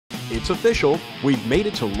It's official, we've made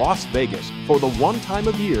it to Las Vegas for the one time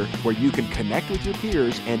of year where you can connect with your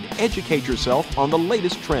peers and educate yourself on the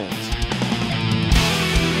latest trends.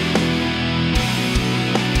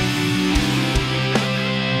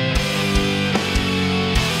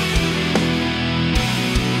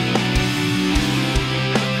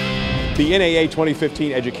 The NAA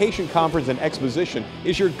 2015 Education Conference and Exposition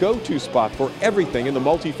is your go-to spot for everything in the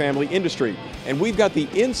multifamily industry. And we've got the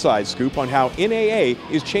inside scoop on how NAA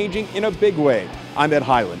is changing in a big way. I'm Ed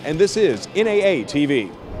Highland, and this is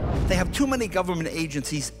NAATV. They have too many government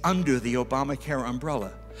agencies under the Obamacare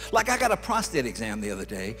umbrella. Like I got a prostate exam the other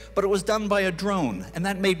day, but it was done by a drone, and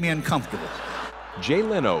that made me uncomfortable. Jay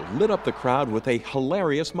Leno lit up the crowd with a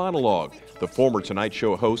hilarious monologue. The former Tonight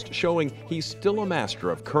Show host showing he's still a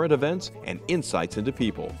master of current events and insights into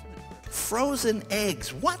people. Frozen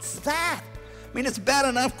eggs, what's that? I mean, it's bad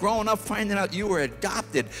enough growing up finding out you were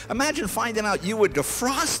adopted. Imagine finding out you were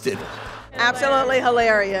defrosted. Absolutely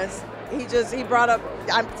hilarious. He brought up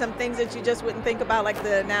some things that you just wouldn't think about, like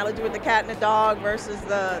the analogy with the cat and the dog versus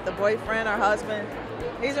the boyfriend or husband.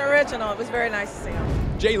 He's original. It was very nice to see him.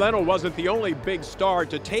 Jay Leno wasn't the only big star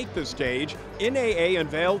to take the stage. NAA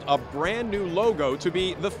unveiled a brand new logo to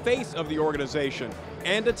be the face of the organization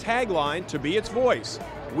and a tagline to be its voice.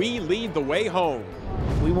 We lead the way home.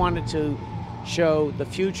 We wanted to show the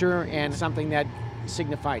future and something that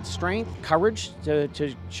signified strength, courage to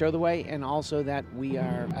show the way, and also that we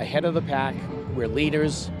are ahead of the pack, we're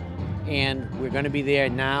leaders, and we're going to be there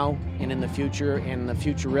now and in the future, and the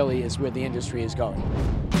future really is where the industry is going.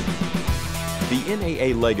 The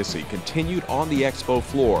NAA legacy continued on the expo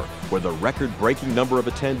floor, where the record-breaking number of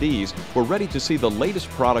attendees were ready to see the latest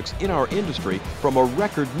products in our industry from a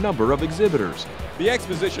record number of exhibitors. The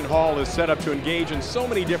exposition hall is set up to engage in so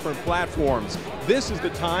many different platforms. This is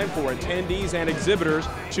the time for attendees and exhibitors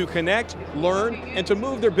to connect, learn, and to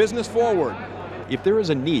move their business forward. If there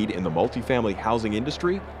is a need in the multifamily housing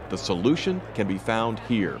industry, the solution can be found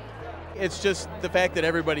here. It's just the fact that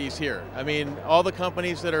everybody's here. I mean, all the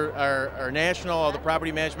companies that are national, all the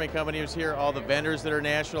property management companies here, all the vendors that are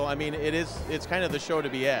national. I mean, it's kind of the show to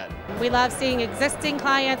be at. We love seeing existing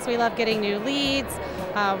clients. We love getting new leads.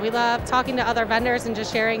 We love talking to other vendors and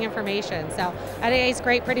just sharing information. So NAA is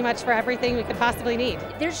great pretty much for everything we could possibly need.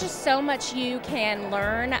 There's just so much you can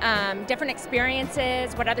learn, different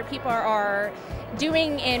experiences, what other people are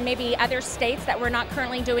doing in maybe other states that we're not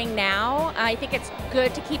currently doing now. I think it's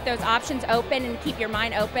good to keep those options open and keep your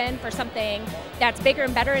mind open for something that's bigger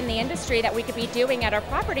and better in the industry that we could be doing at our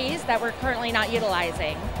properties that we're currently not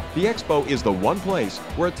utilizing. The expo is the one place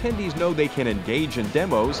where attendees know they can engage in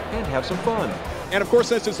demos and have some fun. And of course,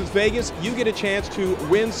 since this is Vegas, you get a chance to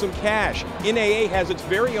win some cash. NAA has its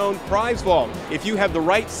very own prize vault. If you have the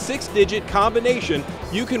right 6-digit combination,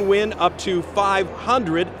 you can win up to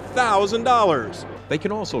 $500,000. They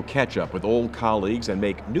can also catch up with old colleagues and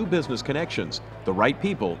make new business connections. The right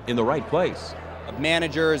people in the right place.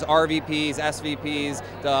 Managers, RVPs, SVPs,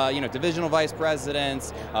 divisional vice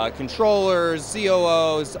presidents, controllers,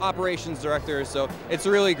 COOs, operations directors. So it's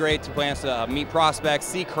really great to plan to meet prospects,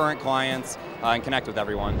 see current clients, and connect with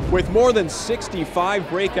everyone. With more than 65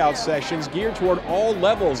 breakout sessions geared toward all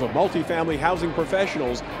levels of multifamily housing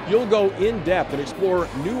professionals, you'll go in depth and explore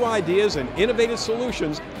new ideas and innovative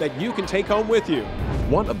solutions that you can take home with you.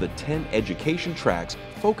 One of the 10 education tracks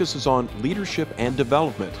focuses on leadership and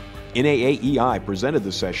development. NAAEI presented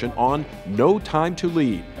the session on No Time to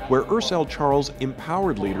Lead, where Ursel Charles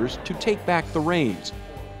empowered leaders to take back the reins.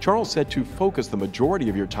 Charles said to focus the majority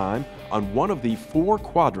of your time on one of the 4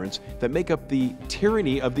 quadrants that make up the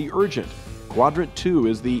tyranny of the urgent. Quadrant 2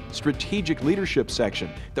 is the strategic leadership section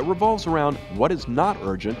that revolves around what is not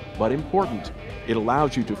urgent but important. It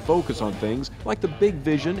allows you to focus on things like the big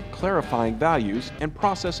vision, clarifying values, and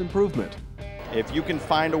process improvement. If you can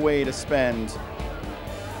find a way to spend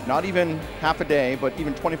not even half a day, but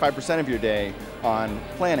even 25% of your day on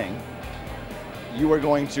planning, you are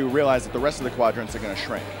going to realize that the rest of the quadrants are going to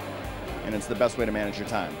shrink. And it's the best way to manage your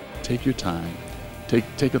time. Take your time.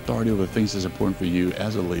 Take authority over the things that's important for you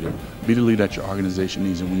as a leader. Be the leader that your organization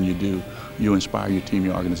needs, and when you do, you inspire your team,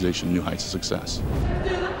 your organization to new heights of success.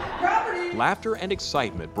 Laughter and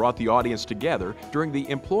excitement brought the audience together during the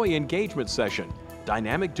employee engagement session.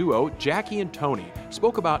 Dynamic duo Jackie and Tony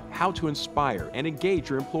spoke about how to inspire and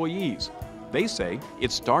engage your employees. They say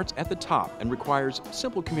it starts at the top and requires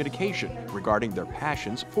simple communication regarding their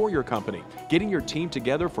passions for your company. Getting your team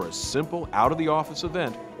together for a simple out-of-the-office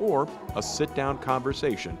event or a sit-down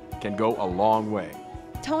conversation can go a long way.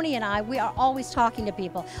 Tony and I, we are always talking to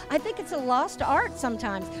people. I think it's a lost art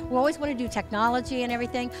sometimes. We always want to do technology and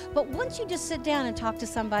everything, but once you just sit down and talk to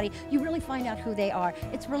somebody, you really find out who they are.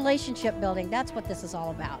 It's relationship building. That's what this is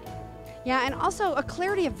all about. Yeah, and also a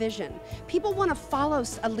clarity of vision. People want to follow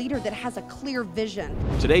a leader that has a clear vision.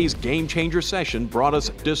 Today's Game Changer session brought us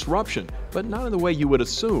disruption, but not in the way you would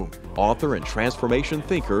assume. Author and transformation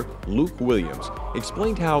thinker Luke Williams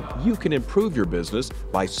explained how you can improve your business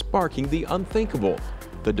by sparking the unthinkable.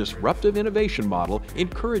 The disruptive innovation model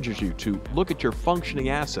encourages you to look at your functioning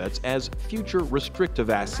assets as future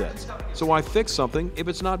restrictive assets. So why fix something if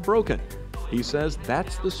it's not broken? He says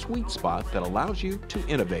that's the sweet spot that allows you to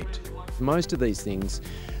innovate. Most of these things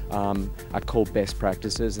are called best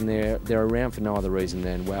practices, and they're around for no other reason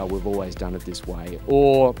than, well, we've always done it this way,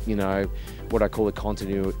 or what I call the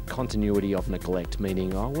continuity of neglect,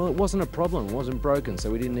 meaning, oh well, it wasn't a problem, it wasn't broken,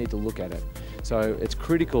 so we didn't need to look at it. So it's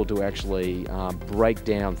critical to actually break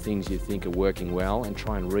down things you think are working well and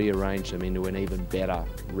try and rearrange them into an even better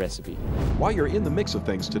recipe. While you're in the mix of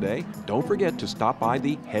things today, don't forget to stop by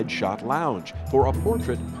the Headshot Lounge for a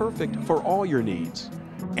portrait perfect for all your needs.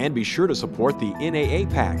 And be sure to support the NAA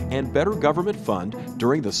PAC and Better Government Fund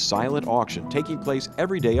during the silent auction taking place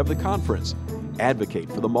every day of the conference. Advocate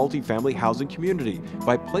for the multifamily housing community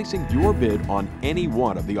by placing your bid on any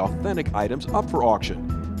one of the authentic items up for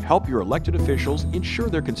auction. Help your elected officials ensure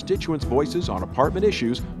their constituents' voices on apartment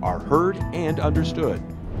issues are heard and understood.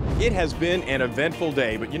 It has been an eventful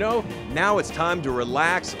day, but now it's time to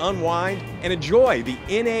relax, unwind, and enjoy the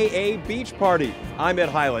NAA Beach Party. I'm Ed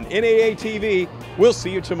Highland, NAATV. We'll see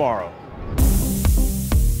you tomorrow.